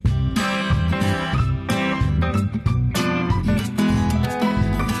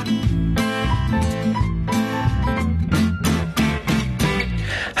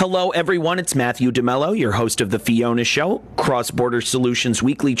Hello, everyone. It's Matthew DeMello, your host of The Fiona Show, Cross-Border Solutions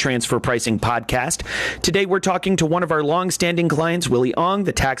Weekly Transfer Pricing Podcast. Today, we're talking to one of our long-standing clients, Willy Ong,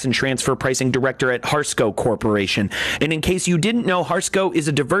 the Tax and Transfer Pricing Director at Harsco Corporation. And in case you didn't know, Harsco is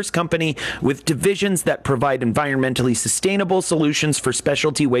a diverse company with divisions that provide environmentally sustainable solutions for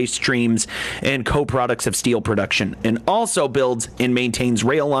specialty waste streams and co-products of steel production, and also builds and maintains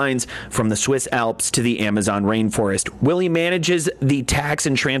rail lines from the Swiss Alps to the Amazon rainforest. Willy manages the tax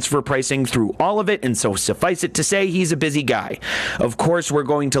and transfer pricing through all of it, and so suffice it to say, he's a busy guy. Of course, we're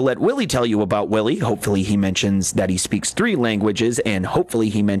going to let Willy tell you about Willy. Hopefully he mentions that he speaks 3 languages, and hopefully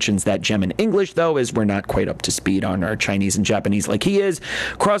he mentions that gem in English, though, as we're not quite up to speed on our Chinese and Japanese like he is.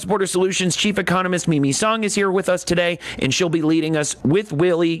 Cross-Border Solutions Chief Economist Mimi Song is here with us today, and she'll be leading us with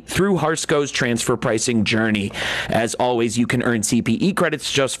Willy through Harsco's transfer pricing journey. As always, you can earn CPE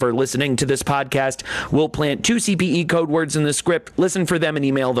credits just for listening to this podcast. We'll plant 2 CPE code words in the script, listen for them, and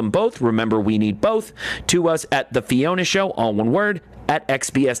email them both. Remember, we need both to us at The Fiona Show, all one word, at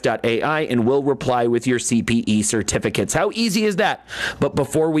xbs.ai, and we'll reply with your CPE certificates. How easy is that? But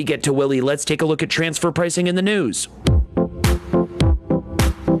before we get to Willy, let's take a look at transfer pricing in the news.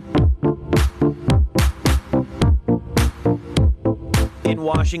 In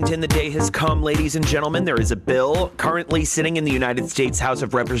Washington, the day has come, ladies and gentlemen. There is a bill currently sitting in the United States House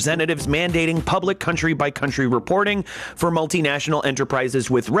of Representatives mandating public country-by-country reporting for multinational enterprises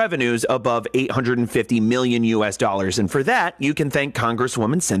with revenues above $850 million US. And for that, you can thank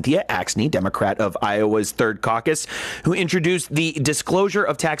Congresswoman Cynthia Axne, Democrat of Iowa's 3rd Caucus, who introduced the Disclosure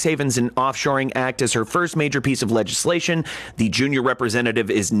of Tax Havens and Offshoring Act as her first major piece of legislation. The junior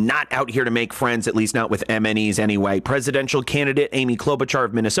representative is not out here to make friends, at least not with MNEs anyway. Presidential candidate Amy Klobuchar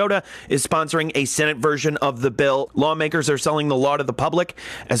of Minnesota is sponsoring a Senate version of the bill. Lawmakers are selling the law to the public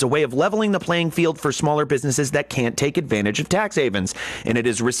as a way of leveling the playing field for smaller businesses that can't take advantage of tax havens. And it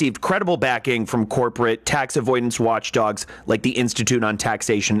has received credible backing from corporate tax avoidance watchdogs like the Institute on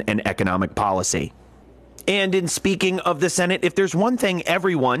Taxation and Economic Policy. And in speaking of the Senate, if there's one thing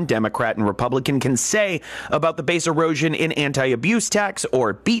everyone, Democrat and Republican, can say about the base erosion in anti-abuse tax,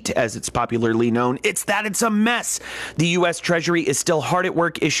 or BEAT as it's popularly known, it's that it's a mess. The U.S. Treasury is still hard at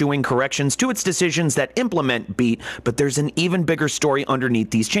work issuing corrections to its decisions that implement BEAT, but there's an even bigger story underneath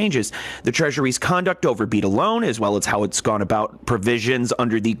these changes. The Treasury's conduct over BEAT alone, as well as how it's gone about provisions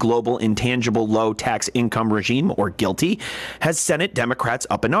under the Global Intangible Low Tax Income Regime, or GILTI, has Senate Democrats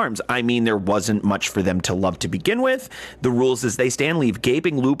up in arms. I mean, there wasn't much for them to love to begin with. The rules as they stand leave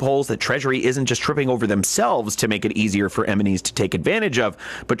gaping loopholes that Treasury isn't just tripping over themselves to make it easier for MNEs to take advantage of,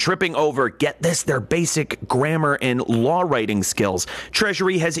 but tripping over, get this, their basic grammar and law writing skills.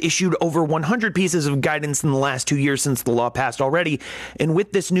 Treasury has issued over 100 pieces of guidance in the last 2 years since the law passed already, and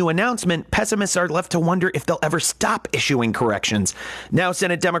with this new announcement, pessimists are left to wonder if they'll ever stop issuing corrections. Now,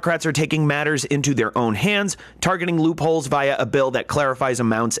 Senate Democrats are taking matters into their own hands, targeting loopholes via a bill that clarifies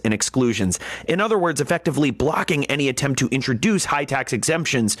amounts and exclusions. In other words, effectively blocking any attempt to introduce high tax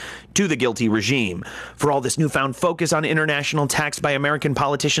exemptions to the GILTI regime. For all this newfound focus on international tax by American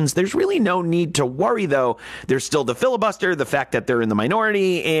politicians, there's really no need to worry, though. There's still the filibuster, the fact that they're in the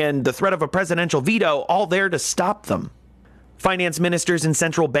minority, and the threat of a presidential veto, all there to stop them. Finance ministers and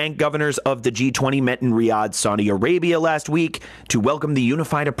central bank governors of the G20 met in Riyadh, Saudi Arabia last week to welcome the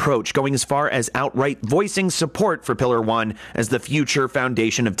unified approach, going as far as outright voicing support for Pillar 1 as the future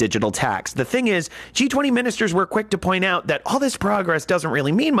foundation of digital tax. The thing is, G20 ministers were quick to point out that all this progress doesn't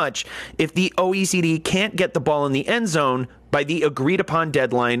really mean much if the OECD can't get the ball in the end zone by the agreed-upon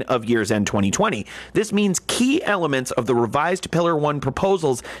deadline of year's end 2020. This means key elements of the revised Pillar 1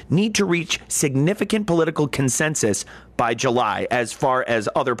 proposals need to reach significant political consensus by July. As far as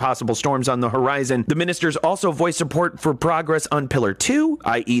other possible storms on the horizon, the ministers also voiced support for progress on Pillar 2,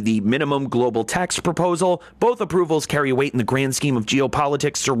 i.e. the minimum global tax proposal. Both approvals carry weight in the grand scheme of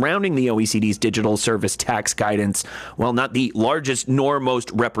geopolitics surrounding the OECD's digital service tax guidance. While not the largest nor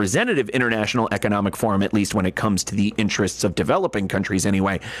most representative international economic forum, at least when it comes to the interests of developing countries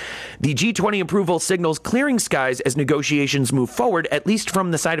anyway, the G20 approval signals clearing skies as negotiations move forward, at least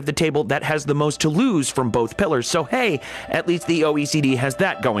from the side of the table that has the most to lose from both pillars. So hey, at least the OECD has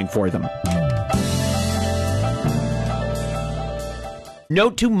that going for them.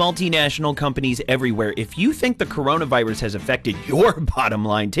 Note to multinational companies everywhere, if you think the coronavirus has affected your bottom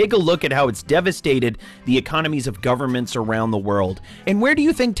line, take a look at how it's devastated the economies of governments around the world. And where do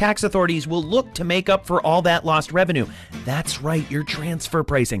you think tax authorities will look to make up for all that lost revenue? That's right, your transfer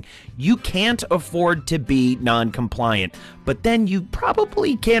pricing. You can't afford to be non-compliant, but then you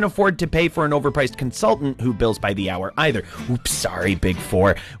probably can't afford to pay for an overpriced consultant who bills by the hour either. Oops, sorry, Big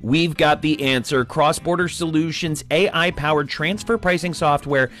Four. We've got the answer. Cross-Border Solutions AI-powered transfer pricing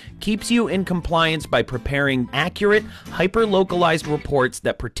software keeps you in compliance by preparing accurate, hyper-localized reports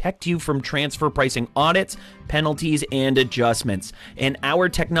that protect you from transfer pricing audits, penalties, and adjustments. And our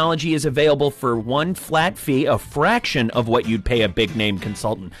technology is available for one flat fee, a fraction of what you'd pay a big-name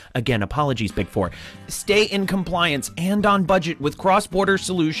consultant. Again, apologies, Big Four. Stay in compliance and on budget with Cross-Border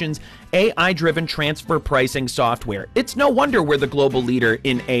Solutions' AI-driven transfer pricing software. It's no wonder we're the global leader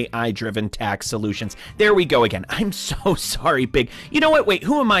in AI-driven tax solutions. There we go again. I'm so sorry, Big. You know what? Wait,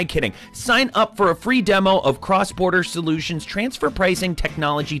 who am I kidding? Sign up for a free demo of Cross-Border Solutions transfer pricing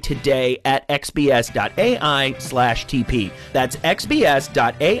technology today at xbs.ai/TP. That's xbs.ai/TP.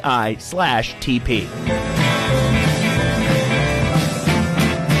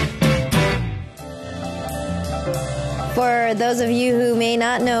 For those of you who may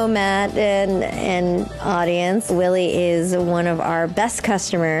not know Matt and audience, Willy is one of our best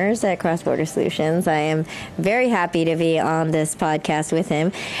customers at Cross-Border Solutions. I am very happy to be on this podcast with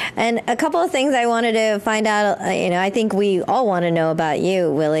him. And a couple of things I wanted to find out, I think we all want to know about you,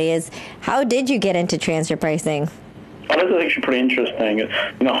 Willy, is how did you get into transfer pricing? Well, this is actually pretty interesting.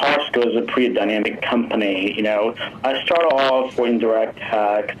 Harsco is a pretty dynamic company. I started off for indirect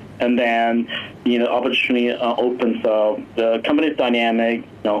tax, and then, opportunity opens up. The company's dynamic.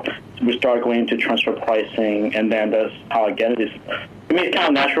 We start going into transfer pricing, and then that's how I get it. It's kind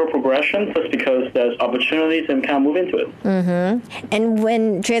of natural progression, just because there's opportunities and kind of move into it. Mm-hmm. And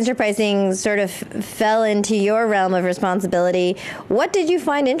when transfer pricing sort of fell into your realm of responsibility, what did you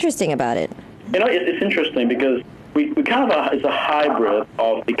find interesting about it? It's interesting because we kind of it's a hybrid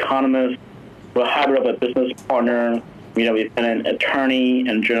of economist, we're a hybrid of a business partner, we've been an attorney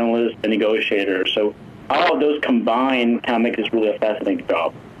and journalist and negotiator. So all of those combined kind of make this really a fascinating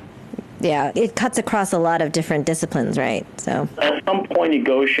job. Yeah, it cuts across a lot of different disciplines, right? So at some point,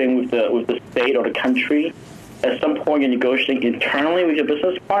 negotiating with the state or the country. At some point, you're negotiating internally with your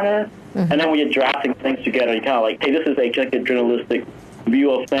business partner, and then when you're drafting things together, you kind of like, hey, this is a journalistic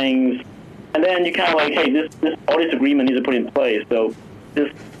view of things. And then you kind of like, hey, all this agreement needs to put in place. So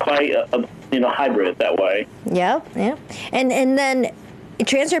it's quite a hybrid that way. Yeah. And then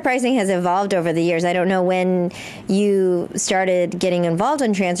transfer pricing has evolved over the years. I don't know when you started getting involved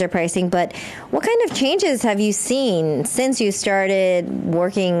in transfer pricing, but what kind of changes have you seen since you started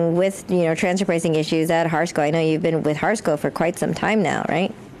working with, transfer pricing issues at Harsco? I know you've been with Harsco for quite some time now,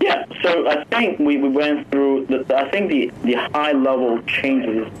 right? Yeah. So I think we went through the high-level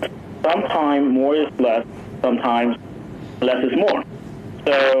changes. Sometimes more is less, sometimes less is more.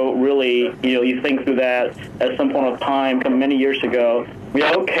 So really, you think through that at some point of time, many years ago, we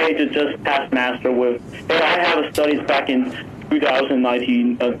are okay to just pass master with, hey, I have studies back in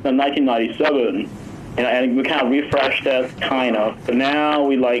 1997, and we kind of refreshed that But now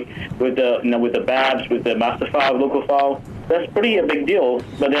we with the BABs, with the master file, local file, that's pretty a big deal.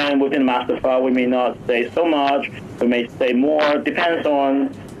 But then within the master file, we may not say so much, we may say more, depends on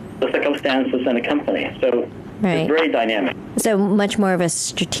the circumstances and the company. So It's very dynamic. So much more of a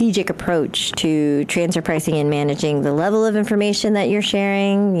strategic approach to transfer pricing and managing the level of information that you're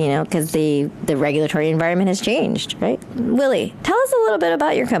sharing, because the regulatory environment has changed, right? Willy, tell us a little bit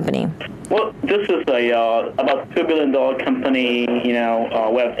about your company. Well, this is about $2 billion company, we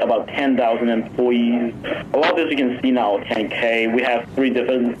have about 10,000 employees. A lot of this you can see now on 10K. We have 3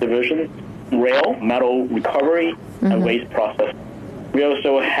 different divisions: rail, metal recovery, and waste processing. We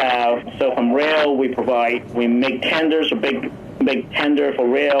also have, from rail, we make tenders, a big tender for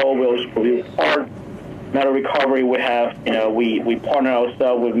rail. We also produce parts. Metal recovery, we have, we partner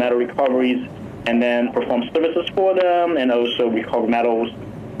ourselves with metal recoveries and then perform services for them and also recover metals.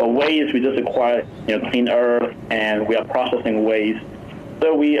 For waste, we just acquire, clean earth, and we are processing waste.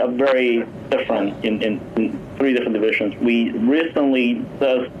 So we are very different in 3 different divisions. We recently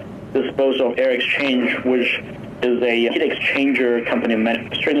disposed of Air Exchange, which is a heat exchanger company,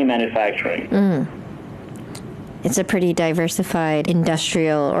 strictly manufacturing. It's a pretty diversified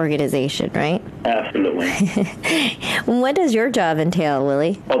industrial organization, right? Absolutely. What does your job entail,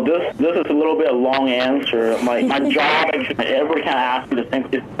 Willy? Well, this is a little bit of a long answer. My job, actually, everybody kind of asks me the same.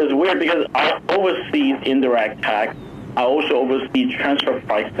 It's weird because I oversee indirect tax. I also oversee transfer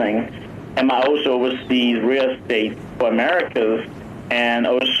pricing, and I also oversee real estate for Americas, and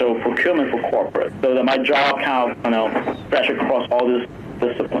also procurement for corporate. So that my job kind of, stretches across all this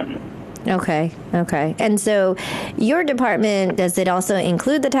discipline. Okay. And so your department, does it also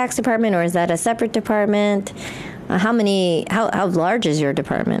include the tax department, or is that a separate department? How large is your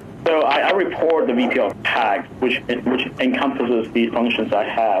department? So I report the VP of tax, which encompasses the functions I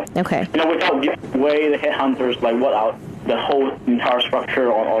have. Okay. Without giving away the headhunters, the whole entire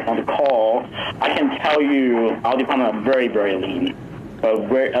structure on the call, I can tell you our department is very, very lean.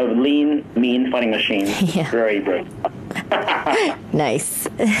 a lean, mean fighting machine. Yeah. Very, very Nice.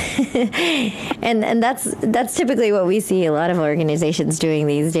 and that's typically what we see a lot of organizations doing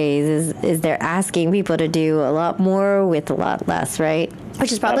these days is they're asking people to do a lot more with a lot less, right?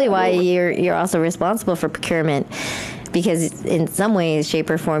 Which is probably why you're also responsible for procurement, because in some ways, shape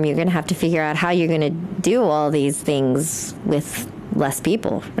or form, you're going to have to figure out how you're going to do all these things with less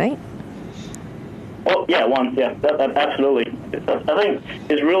people, right? Well, yeah, absolutely. I think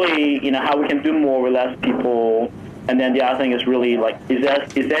it's really, how we can do more with less people. And then the other thing is really is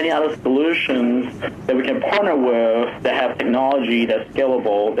there any other solutions that we can partner with that have technology that's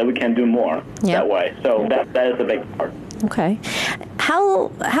scalable that we can do more that way? So that is a big part. Okay.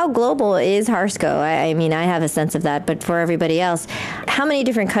 How global is Harsco? I mean, I have a sense of that, but for everybody else, how many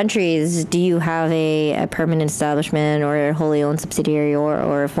different countries do you have a permanent establishment or a wholly owned subsidiary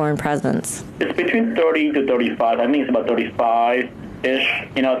or a foreign presence? It's between 30 to 35. I think it's about 35-ish.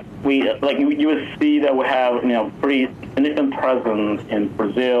 You would see that we have, pretty significant presence in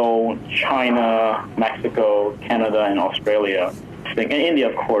Brazil, China, Mexico, Canada, and Australia. And India,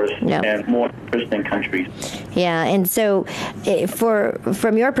 of course, and more interesting countries. Yeah, and so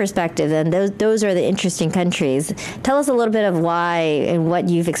from your perspective, then those are the interesting countries. Tell us a little bit of why and what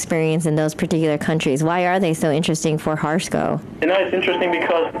you've experienced in those particular countries. Why are they so interesting for Harsco? It's interesting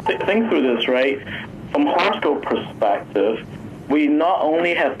because think through this, right? From Harsco perspective, we not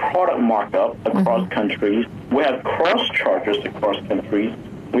only have product markup across countries, we have cross charges across countries.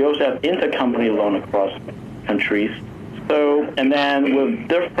 We also have intercompany loan across countries. So, and then with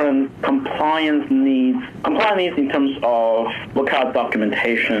different compliance needs in terms of what kind of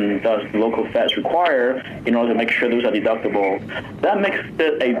documentation does local feds require in order to make sure those are deductible, that makes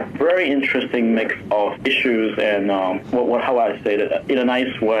it a very interesting mix of issues and how I say it in a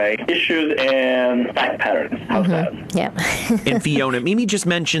nice way, issues and fact patterns. How's that? Yeah. And Fiona, Mimi just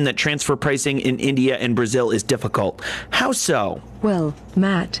mentioned that transfer pricing in India and Brazil is difficult. How so? Well,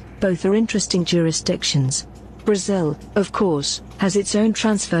 Matt, both are interesting jurisdictions. Brazil, of course, has its own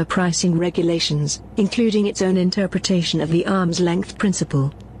transfer pricing regulations, including its own interpretation of the arm's length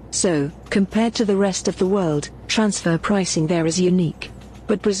principle. So, compared to the rest of the world, transfer pricing there is unique.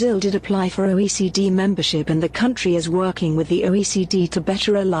 But Brazil did apply for OECD membership, and the country is working with the OECD to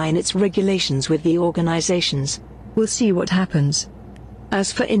better align its regulations with the organizations. We'll see what happens.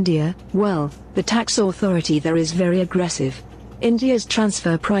 As for India, well, the tax authority there is very aggressive. India's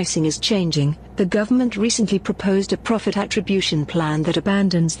transfer pricing is changing. The government recently proposed a profit attribution plan that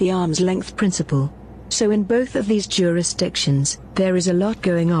abandons the arm's length principle. So in both of these jurisdictions, there is a lot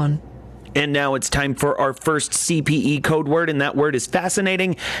going on. And now it's time for our first CPE code word, and that word is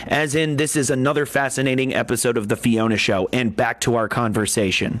fascinating, as in this is another fascinating episode of The Fiona Show. And back to our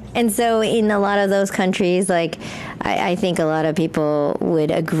conversation. And so in a lot of those countries, I think a lot of people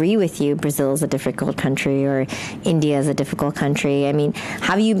would agree with you. Brazil is a difficult country, or India is a difficult country. I mean,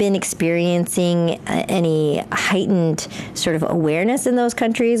 have you been experiencing any heightened sort of awareness in those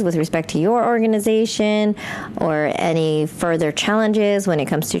countries with respect to your organization, or any further challenges when it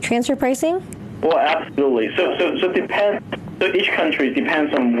comes to transfer pricing? Well, absolutely. So depends. So each country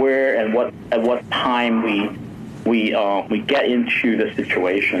depends on where and at what time we get into the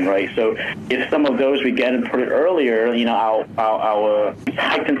situation, right? So if some of those we get in pretty earlier, our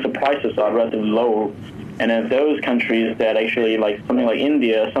heightened surprises are relatively low. And then those countries that actually, like something like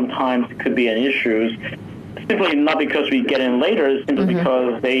India, sometimes could be an issue. Simply not because we get in later, simply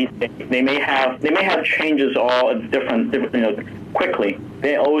because they may have changes all different quickly.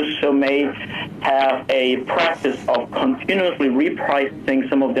 They also may have a practice of continuously repricing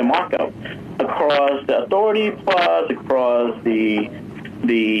some of their markup across the authority plus across the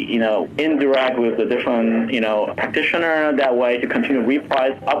indirect with the different practitioner, that way to continue to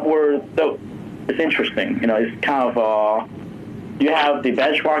reprice upwards. So it's interesting. It's kind of you have the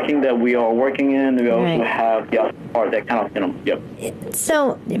benchmarking that we are working in. We also have the other part that kind of,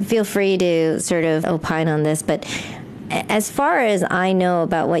 So feel free to sort of opine on this, but as far as I know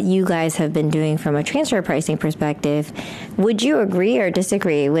about what you guys have been doing from a transfer pricing perspective, would you agree or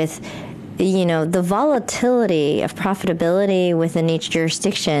disagree with the volatility of profitability within each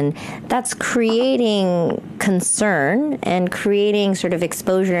jurisdiction that's creating concern and creating sort of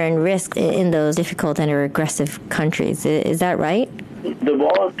exposure and risk in those difficult and or aggressive countries? Is that right? The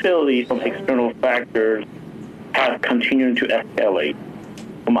volatility of external factors has continued to escalate.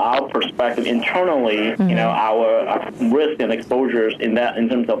 From our perspective, internally, our risk and exposures in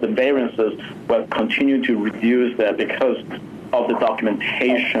terms of the variances will continue to reduce that because of the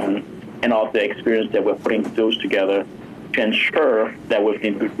documentation and of the experience that we're putting those together to ensure that we're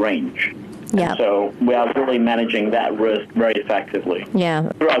in good range. Yeah. So we are really managing that risk very effectively. Yeah.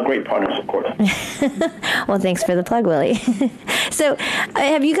 Through our great partners, of course. Well, thanks for the plug, Willy. So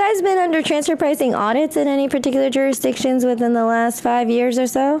have you guys been under transfer pricing audits in any particular jurisdictions within the last 5 years or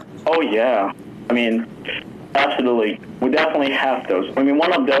so? Oh, yeah. I mean, absolutely. We definitely have those. I mean,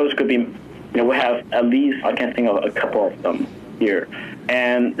 one of those could be, we have at least, I can think of a couple of them here.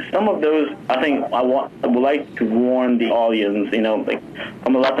 And some of those, I think I would like to warn the audience, like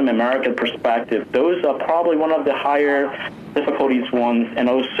from a Latin American perspective, those are probably one of the higher difficulties ones, and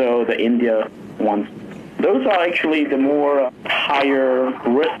also the India ones. Those are actually the more higher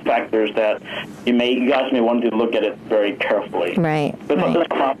risk factors that you guys may want to look at it very carefully. Right. But right.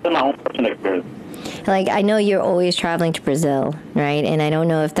 That's my own personal experience. Like, I know you're always traveling to Brazil, right? And I don't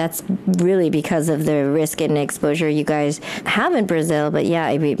know if that's really because of the risk and exposure you guys have in Brazil. But yeah,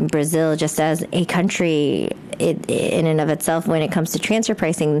 I mean, Brazil, just as a country in and of itself, when it comes to transfer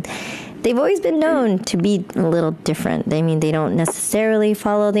pricing, they've always been known to be a little different. I mean, they don't necessarily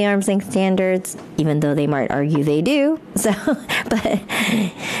follow the arm's length standards, even though they might argue they do. So, but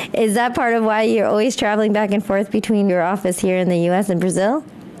is that part of why you're always traveling back and forth between your office here in the U.S. and Brazil?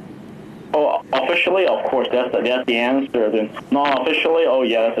 Oh, officially, of course, that's the answer. Then non-officially, oh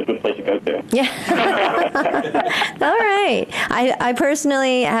yeah, that's a good place to go to. Yeah. All right. I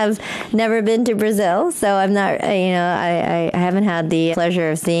personally have never been to Brazil, so I'm not, I haven't had the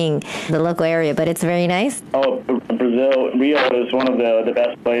pleasure of seeing the local area, but it's very nice. Oh, Brazil, Rio is one of the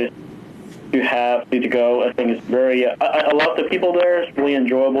best places to go. I think it's very, I love the people there. It's really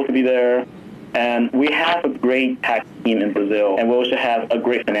enjoyable to be there. And we have a great tax team in Brazil, and we also have a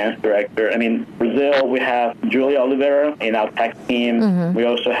great finance director. I mean, Brazil, we have Julia Oliveira in our tax team. Mm-hmm. We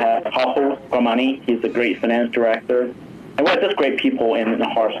also have Harsco Romani. He's a great finance director. And we have just great people in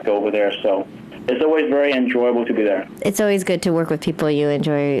Harsco over there, so it's always very enjoyable to be there. It's always good to work with people you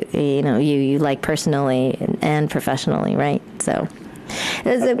enjoy, you like personally and professionally, right? So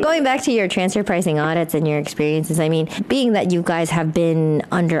going back to your transfer pricing audits and your experiences, I mean, being that you guys have been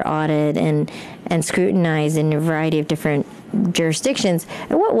under audit and scrutinized in a variety of different jurisdictions,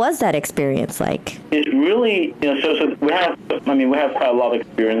 what was that experience like? It's really, so we have quite a lot of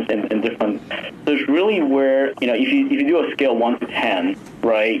experience in different, so it's really where, if you do a scale 1 to 10,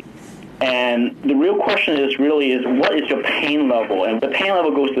 right? And the real question is what is your pain level? And the pain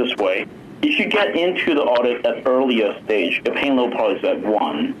level goes this way. If you get into the audit at earlier stage, your pain level probably is at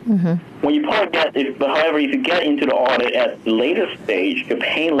 1. Mm-hmm. When you probably however, if you get into the audit at later stage, your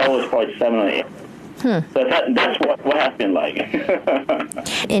pain level is probably 7 or 8. So that's what has been like.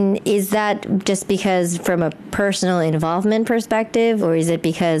 And is that just because from a personal involvement perspective, or is it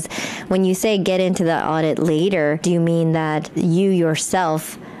because when you say get into the audit later, do you mean that you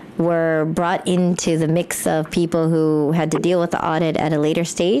yourself were brought into the mix of people who had to deal with the audit at a later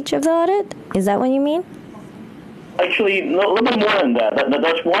stage of the audit? Is that what you mean? Actually, a little bit more than that.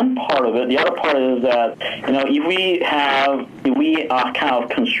 That's one part of it. The other part is that, if we kind of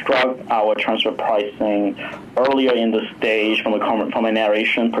construct our transfer pricing earlier in the stage from a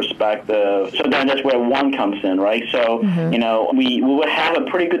narration perspective, so then that's where 1 comes in, right? So, mm-hmm. We will have a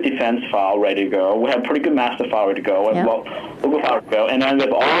pretty good defense file ready to go. We have a pretty good master file ready to go, local file ready to go, and then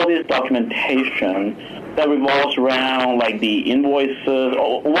with all this documentation that revolves around like the invoices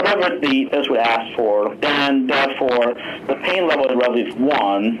or whatever the test would ask for, then therefore the pain level is relative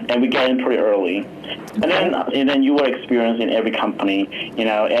 1, and we get in pretty early. And then you will experience in every company,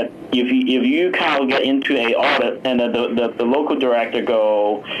 if you kind of get into a audit and the local director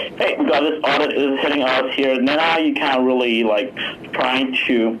go, hey, we got this audit is hitting us here, now you kind of really like trying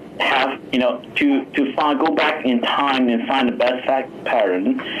to have, to go back in time and find the best fact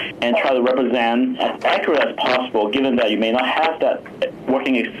pattern and try to represent as accurate as possible, given that you may not have that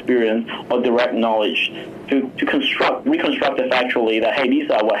working experience or direct knowledge to reconstruct it factually that, hey, these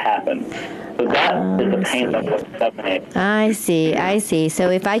are what happened. So that is the pain level of 7, 8. I see. So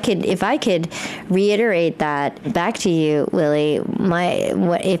if I could reiterate that back to you, Willy,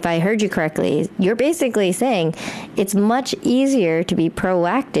 if I heard you correctly, you're basically saying it's much easier to be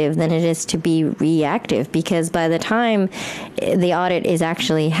proactive than it is to be reactive, because by the time the audit is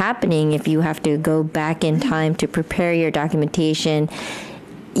actually happening, if you have to go back in time to prepare your documentation,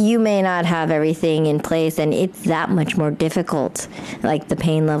 you may not have everything in place, and it's that much more difficult. Like the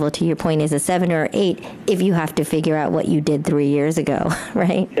pain level, to your point, is a 7 or 8 if you have to figure out what you did 3 years ago,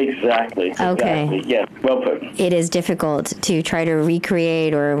 right? Exactly. Okay. Yes, well put. It is difficult to try to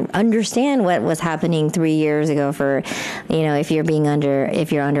recreate or understand what was happening 3 years ago for, if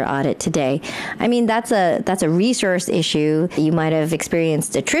you're under audit today. I mean, that's a resource issue. You might have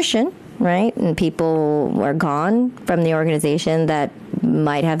experienced attrition, right? And people are gone from the organization that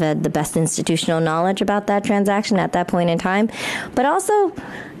might have had the best institutional knowledge about that transaction at that point in time. But also,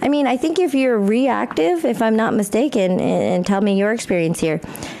 I mean, I think if you're reactive, if I'm not mistaken, and tell me your experience here,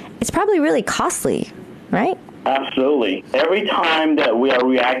 it's probably really costly, right? Absolutely. Every time that we are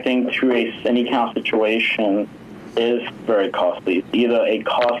reacting to any kind of situation is very costly. It's either a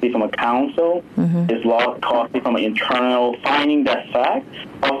costly from a counsel, it's costly from an internal finding that fact,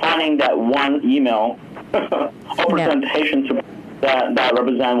 or finding that one email or presentation to that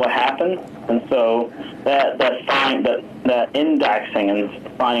represent what happened. And so that indexing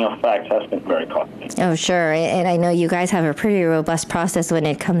and finding of facts has been very costly. Oh, sure. And I know you guys have a pretty robust process when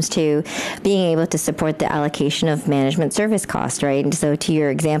it comes to being able to support the allocation of management service costs, right? And so to your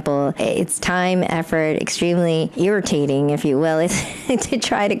example, it's time, effort, extremely irritating, if you will, to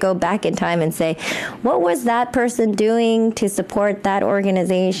try to go back in time and say, what was that person doing to support that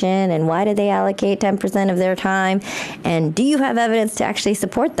organization? And why did they allocate 10% of their time? And do you have evidence to actually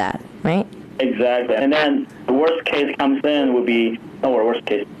support that, right? Exactly. And then the worst case comes in would be, worst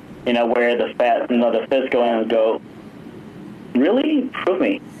case, where the feds go in and go, really? Prove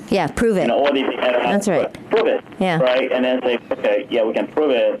me. Yeah, prove it. Or that's right. Prove it. Yeah. Right? And then say, okay, yeah, we can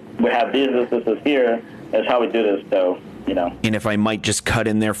prove it. We have this here. That's how we do this, so, And if I might just cut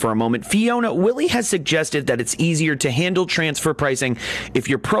in there for a moment, Fiona, Willy has suggested that it's easier to handle transfer pricing if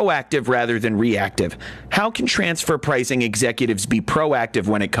you're proactive rather than reactive. How can transfer pricing executives be proactive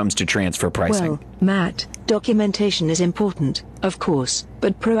when it comes to transfer pricing? Well, Matt, documentation is important, of course,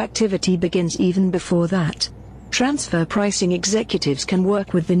 but proactivity begins even before that. Transfer pricing executives can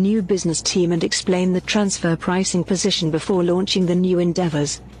work with the new business team and explain the transfer pricing position before launching the new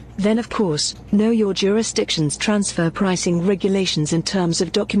endeavors. Then, of course, know your jurisdiction's transfer pricing regulations in terms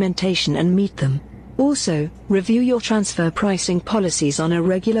of documentation and meet them. Also, review your transfer pricing policies on a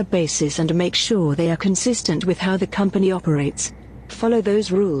regular basis and make sure they are consistent with how the company operates. Follow those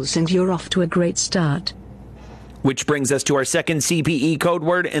rules and you're off to a great start. Which brings us to our second CPE code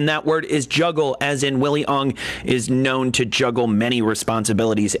word, and that word is juggle, as in Willy Ong is known to juggle many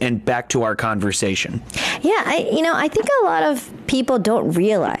responsibilities. And back to our conversation. Yeah, I think a lot of people don't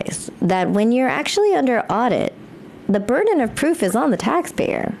realize that when you're actually under audit, the burden of proof is on the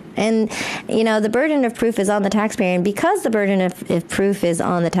taxpayer. And, the burden of proof is on the taxpayer. And because the burden of proof is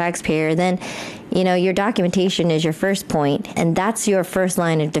on the taxpayer, then, your documentation is your first point, and that's your first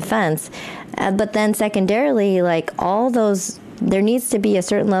line of defense. But then secondarily, there needs to be a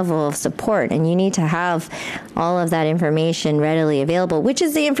certain level of support, and you need to have all of that information readily available, which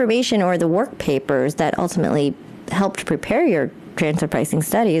is the information or the work papers that ultimately helped prepare your transfer pricing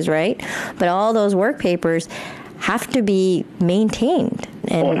studies, right? But all those work papers have to be maintained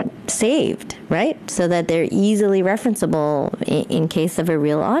and saved, right? So that they're easily referenceable in case of a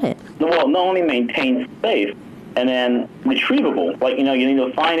real audit. Well, not only maintained, safe, and then retrievable. You need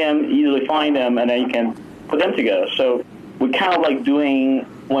to easily find them, and then you can put them together. So we kind of doing,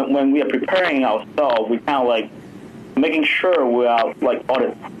 when we are preparing ourselves, we kind of making sure we are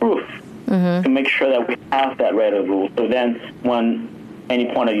audit proof to make sure that we have that ready to rule. So then when any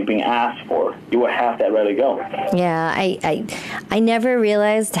point that you're being asked for, you will have that ready to go. Yeah, I never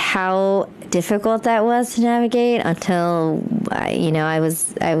realized how difficult that was to navigate until I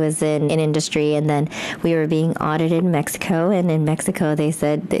was in industry, and then we were being audited in Mexico, and in Mexico they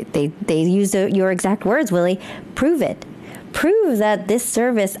said they used your exact words, Willy, prove it. Prove that this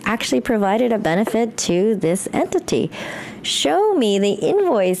service actually provided a benefit to this entity. Show me the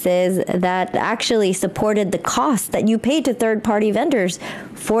invoices that actually supported the costs that you paid to third-party vendors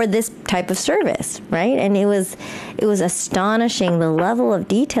for this type of service, right? And it was astonishing the level of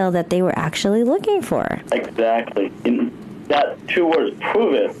detail that they were actually looking for. Exactly. In that two words,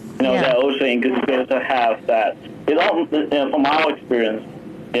 prove it. That also includes to have that. From our experience,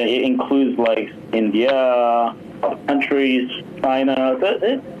 it includes India, other countries, China,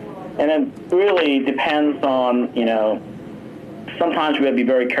 and it really depends on, sometimes we have to be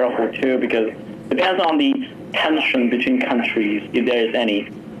very careful too, because it depends on the tension between countries, if there is any,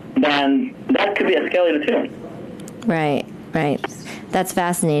 then that could be escalated too. Right. That's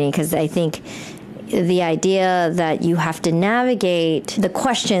fascinating, because I think the idea that you have to navigate the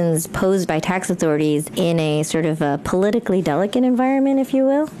questions posed by tax authorities in a sort of a politically delicate environment, if you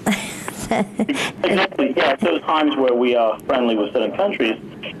will. Exactly. Yeah. Those times where we are friendly with certain countries,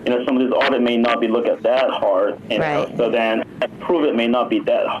 some of this audit may not be looked at that hard. Right. So then, prove it may not be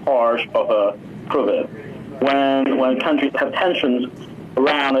that harsh of a prove it. When countries have tensions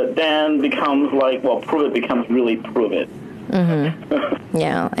around it, then becomes prove it becomes really prove it. Mm-hmm.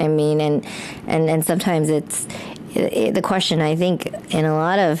 Yeah, I mean, and sometimes the question, I think, in a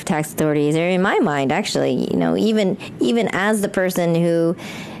lot of tax authorities, or in my mind, actually, even as the person who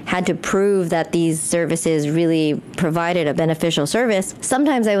had to prove that these services really provided a beneficial service,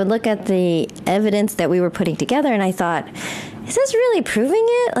 sometimes I would look at the evidence that we were putting together and I thought, is this really proving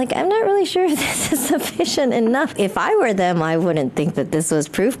it? Like, I'm not really sure if this is sufficient enough. If I were them, I wouldn't think that this was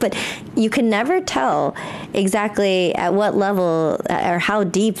proof, but you can never tell exactly at what level or how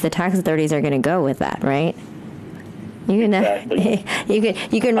deep the tax authorities are going to go with that, right? You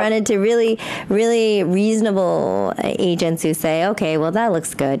can run into really, really reasonable agents who say, okay, well, that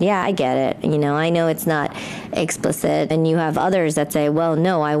looks good. Yeah, I get it. I know it's not explicit. And you have others that say, well,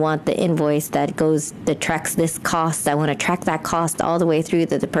 no, I want the invoice that tracks this cost. I want to track that cost all the way through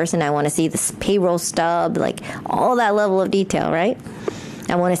to the person. I want to see this payroll stub, like all that level of detail, right?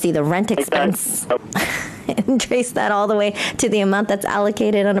 I want to see the rent expense and trace that all the way to the amount that's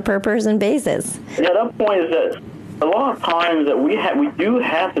allocated on a per person basis. Yeah, that point is that a lot of times that we do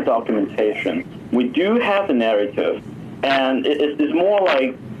have the documentation, we do have the narrative, and it's more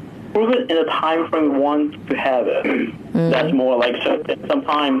like prove it in the time frame we want to have it. Mm-hmm. That's more like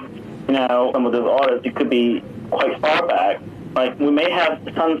sometimes some of those audits, it could be quite far back. Like we may have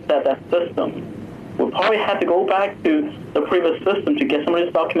sunset that system. We'll probably have to go back to the previous system to get some of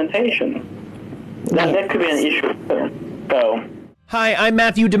this documentation. That could be an issue. So. Hi, I'm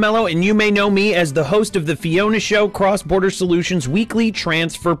Matthew DeMello, and you may know me as the host of the Fiona Show Cross-Border Solutions weekly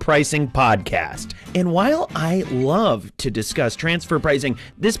transfer pricing podcast. And while I love to discuss transfer pricing,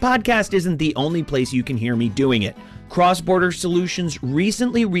 this podcast isn't the only place you can hear me doing it. Cross-Border Solutions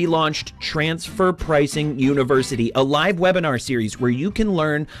recently relaunched Transfer Pricing University, a live webinar series where you can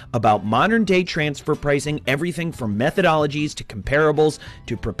learn about modern-day transfer pricing, everything from methodologies to comparables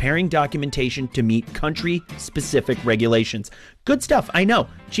to preparing documentation to meet country-specific regulations. Good stuff, I know.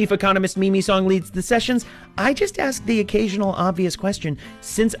 Chief Economist Mimi Song leads the sessions. I just ask the occasional obvious question.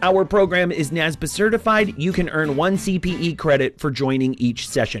 Since our program is NASBA certified, you can earn 1 CPE credit for joining each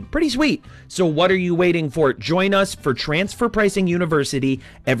session. Pretty sweet. So what are you waiting for? Join us for Transfer Pricing University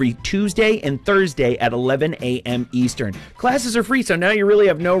every Tuesday and Thursday at 11 a.m. Eastern. Classes are free, so now you really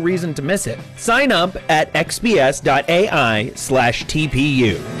have no reason to miss it. Sign up at xbs.ai/TPU.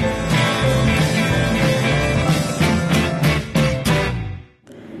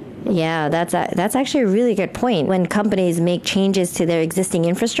 Yeah, that's actually a really good point. When companies make changes to their existing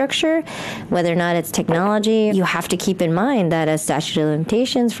infrastructure, whether or not it's technology, you have to keep in mind that a statute of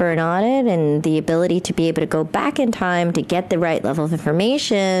limitations for an audit and the ability to be able to go back in time to get the right level of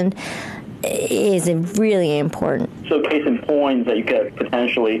information is really important. So case in point that you could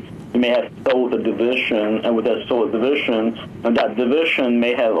potentially, you may have sold a division, and with that sold division, and that division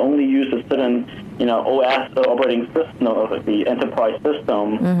may have only used a certain, OS operating system of the enterprise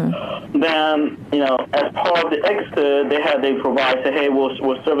system. Mm-hmm. Then, as part of the exit, they provide, say, hey, we'll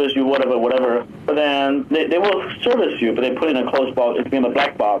service you, whatever. But then they will service you, but they put it in a closed box, it's in a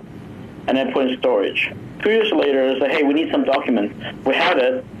black box, and then put in storage. 2 years later, say, hey, we need some documents. We have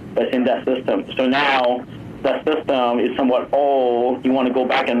it, but it's in that system. So now that system is somewhat old. You want to go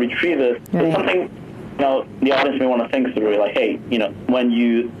back and retrieve it. Right. It's something, the audience may want to think through, like, hey, when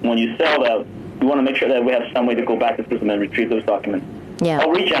you sell that, you want to make sure that we have some way to go back to the system and retrieve those documents. Yeah.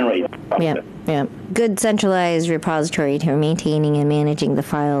 Or regenerate. Yeah. Good centralized repository to maintaining and managing the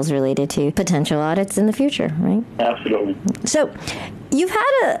files related to potential audits in the future, right? Absolutely. So you've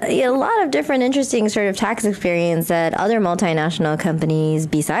had a lot of different interesting sort of tax experience at other multinational companies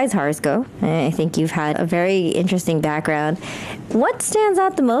besides Harsco. I think you've had a very interesting background. What stands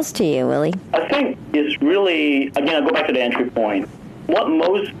out the most to you, Willy? I think it's really, again, I'll go back to the entry point. From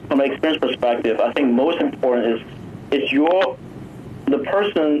an experience perspective, I think most important is the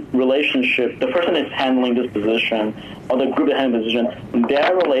person relationship, the person that's handling this position, or the group that handling the position,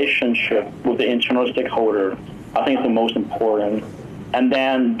 their relationship with the internal stakeholder, I think is the most important. And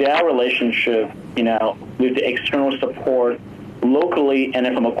then their relationship, with the external support locally, and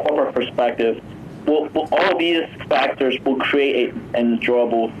then from a corporate perspective, all of these factors will create an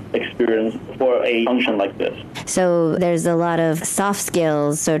enjoyable experience for a function like this. So there's a lot of soft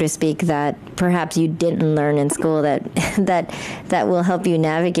skills, so to speak, that perhaps you didn't learn in school that will help you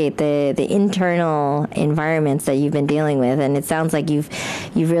navigate the internal environments that you've been dealing with. And it sounds like you've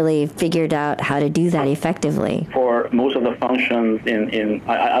really figured out how to do that effectively. For most of the functions,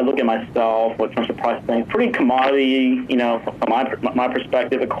 I look at myself with transfer pricing, pretty commodity, from my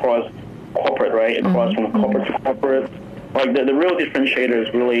perspective across corporate, right? Across from corporate to corporate. Like the real differentiator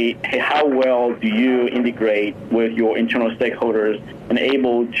is really, hey, how well do you integrate with your internal stakeholders and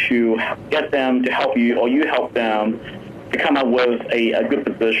able to get them to help you, or you help them to come up with a good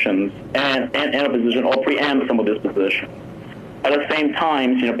position and a position or preempt some of this position. At the same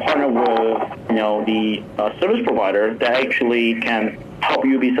time, partner with the service provider that actually can help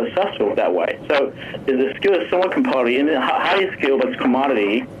you be successful that way. So if the skill is somewhat competitive and highly skilled, but it's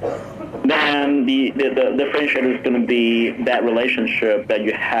commodity, then the differentiator is going to be that relationship that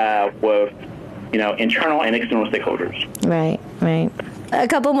you have with internal and external stakeholders. Right. A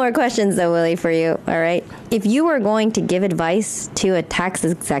couple more questions, though, Willy, for you. All right. If you were going to give advice to a tax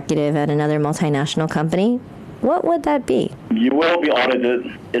executive at another multinational company, what would that be? You will be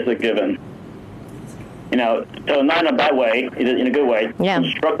audited is a given. So not in a bad way, in a good way. Yeah.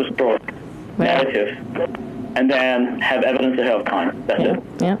 Construct the story, narrative, and then have evidence ahead of time. That's it.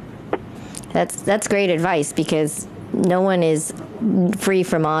 Yeah. That's great advice, because no one is free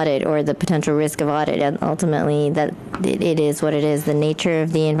from audit or the potential risk of audit, and ultimately that it is what it is, the nature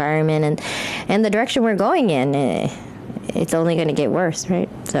of the environment and the direction we're going in. It's only going to get worse, right?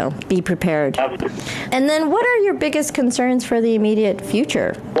 So be prepared. Absolutely. And then what are your biggest concerns for the immediate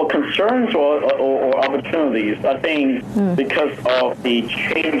future? Well, concerns or opportunities, I think because of the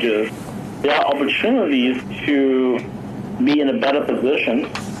changes, there are opportunities to be in a better position.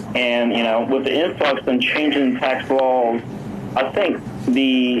 And, with the influx and changing tax laws, I think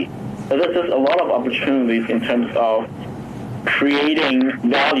there's just a lot of opportunities in terms of creating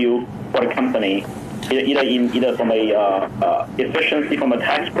value for the company, either from a efficiency from a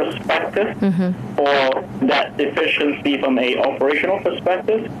tax perspective, or that efficiency from a operational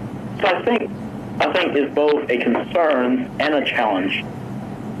perspective. So I think it's both a concern and a challenge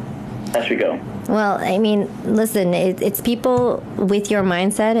as we go. Well, I mean, listen, it's people with your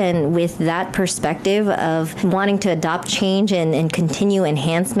mindset and with that perspective of wanting to adopt change and continue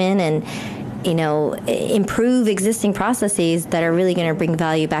enhancement and, improve existing processes that are really going to bring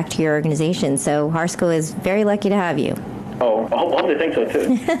value back to your organization. So Harsco is very lucky to have you. Oh, I hope they think so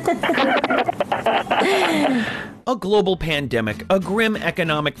too. A global pandemic, a grim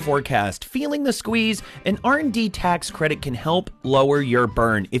economic forecast, feeling the squeeze, an R&D tax credit can help lower your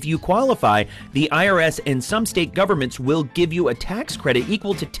burn. If you qualify, the IRS and some state governments will give you a tax credit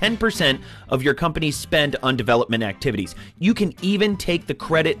equal to 10% of your company's spend on development activities. You can even take the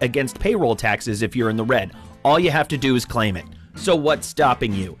credit against payroll taxes if you're in the red. All you have to do is claim it. So what's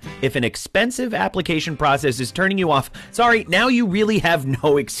stopping you? If an expensive application process is turning you off, sorry, now you really have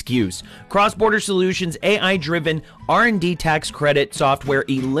no excuse. Cross-Border Solutions' AI-driven R&D tax credit software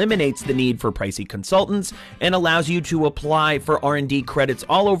eliminates the need for pricey consultants and allows you to apply for R&D credits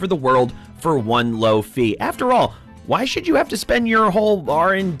all over the world for one low fee. After all, why should you have to spend your whole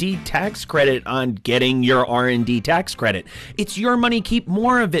R&D tax credit on getting your R&D tax credit? It's your money. Keep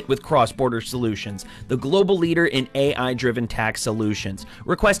more of it with Cross-Border Solutions, the global leader in AI-driven tax solutions.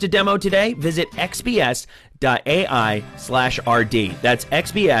 Request a demo today. Visit xbs.ai/RD. That's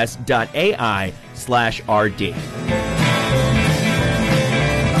xbs.ai/RD.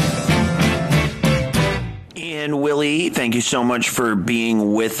 And Willy, thank you so much for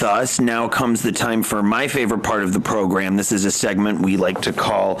being with us. Now comes the time for my favorite part of the program. This is a segment we like to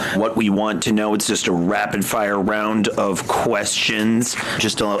call What We Want to Know. It's just a rapid-fire round of questions,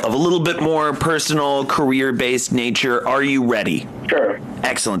 just of a little bit more personal, career-based nature. Are you ready? Sure.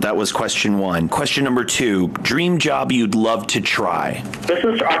 Excellent. That was question one. Question number two, dream job you'd love to try?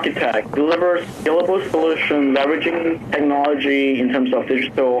 Business architect, delivers scalable solutions, leveraging technology in terms of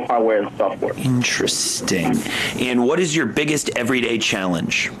digital hardware and software. Interesting. And what is your biggest everyday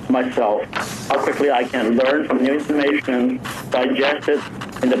challenge? Myself. How quickly I can learn from new information, digest it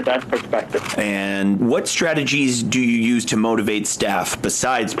in the best perspective. And what strategies do you use to motivate staff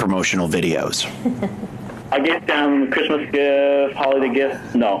besides promotional videos? I give them Christmas gift, holiday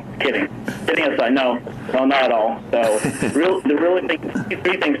gift. No, kidding. Kidding aside, no, not at all. So,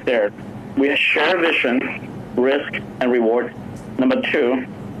 three things there. We share vision, risk, and reward. Number two,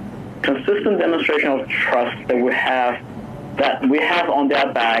 consistent demonstration of trust that we have on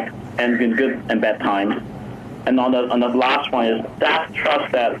their back, and in good and bad times. And on the last one is staff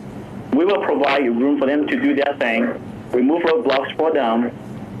trust that we will provide room for them to do their thing, remove roadblocks for them,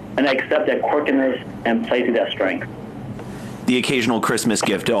 and accept their quirkiness and play to their strength. The occasional Christmas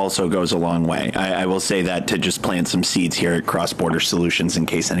gift also goes a long way. I will say that to just plant some seeds here at Cross-Border Solutions in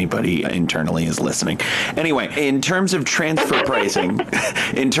case anybody internally is listening. Anyway, in terms of transfer pricing,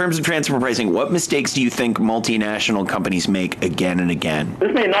 what mistakes do you think multinational companies make again and again?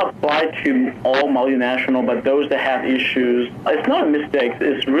 This may not apply to all multinational, but those that have issues, it's not a mistake.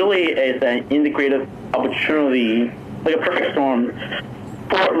 It's really an integrated opportunity, like a perfect storm,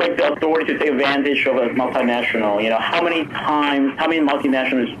 for like the authority to take advantage of a multinational. How many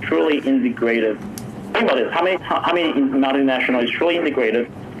multinationals is truly integrated think about this. How many multinational is truly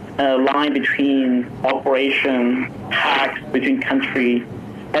integrated? Line between operation, tax, between country,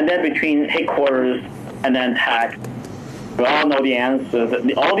 and then between headquarters and then tax. We all know the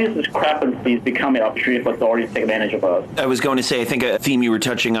answer. All these discrepancies become an opportunity for authorities to take advantage of us. I was going to say, I think a theme you were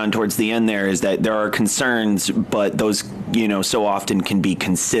touching on towards the end there is that there are concerns, but those, so often can be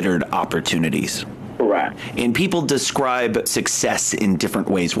considered opportunities. Correct. And people describe success in different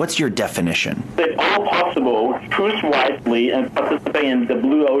ways. What's your definition? It's all possible. Choose wisely and participate in the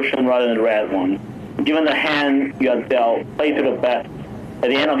blue ocean rather than the red one. Given the hand you are dealt, play to the best. At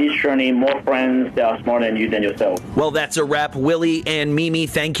the end of each journey, more friends that are smarter than you than yourself. Well, that's a wrap. Willy and Mimi,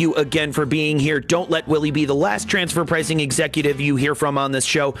 thank you again for being here. Don't let Willy be the last transfer pricing executive you hear from on this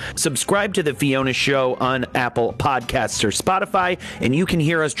show. Subscribe to The Fiona Show on Apple Podcasts or Spotify, and you can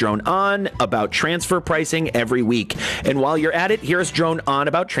hear us drone on about transfer pricing every week. And while you're at it, hear us drone on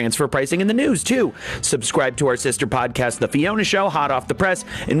about transfer pricing in the news, too. Subscribe to our sister podcast, The Fiona Show, hot off the press,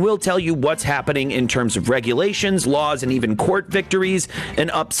 and we'll tell you what's happening in terms of regulations, laws, and even court victories and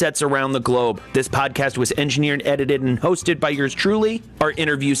upsets around the globe. This podcast was engineered, edited, and hosted by yours truly. Our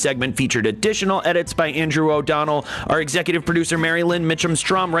interview segment featured additional edits by Andrew O'Donnell. Our executive producer, Mary Lynn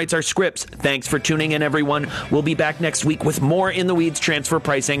Mitchum-Strom, writes our scripts. Thanks for tuning in, everyone. We'll be back next week with more In the Weeds transfer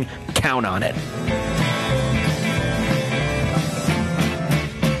pricing. Count on it.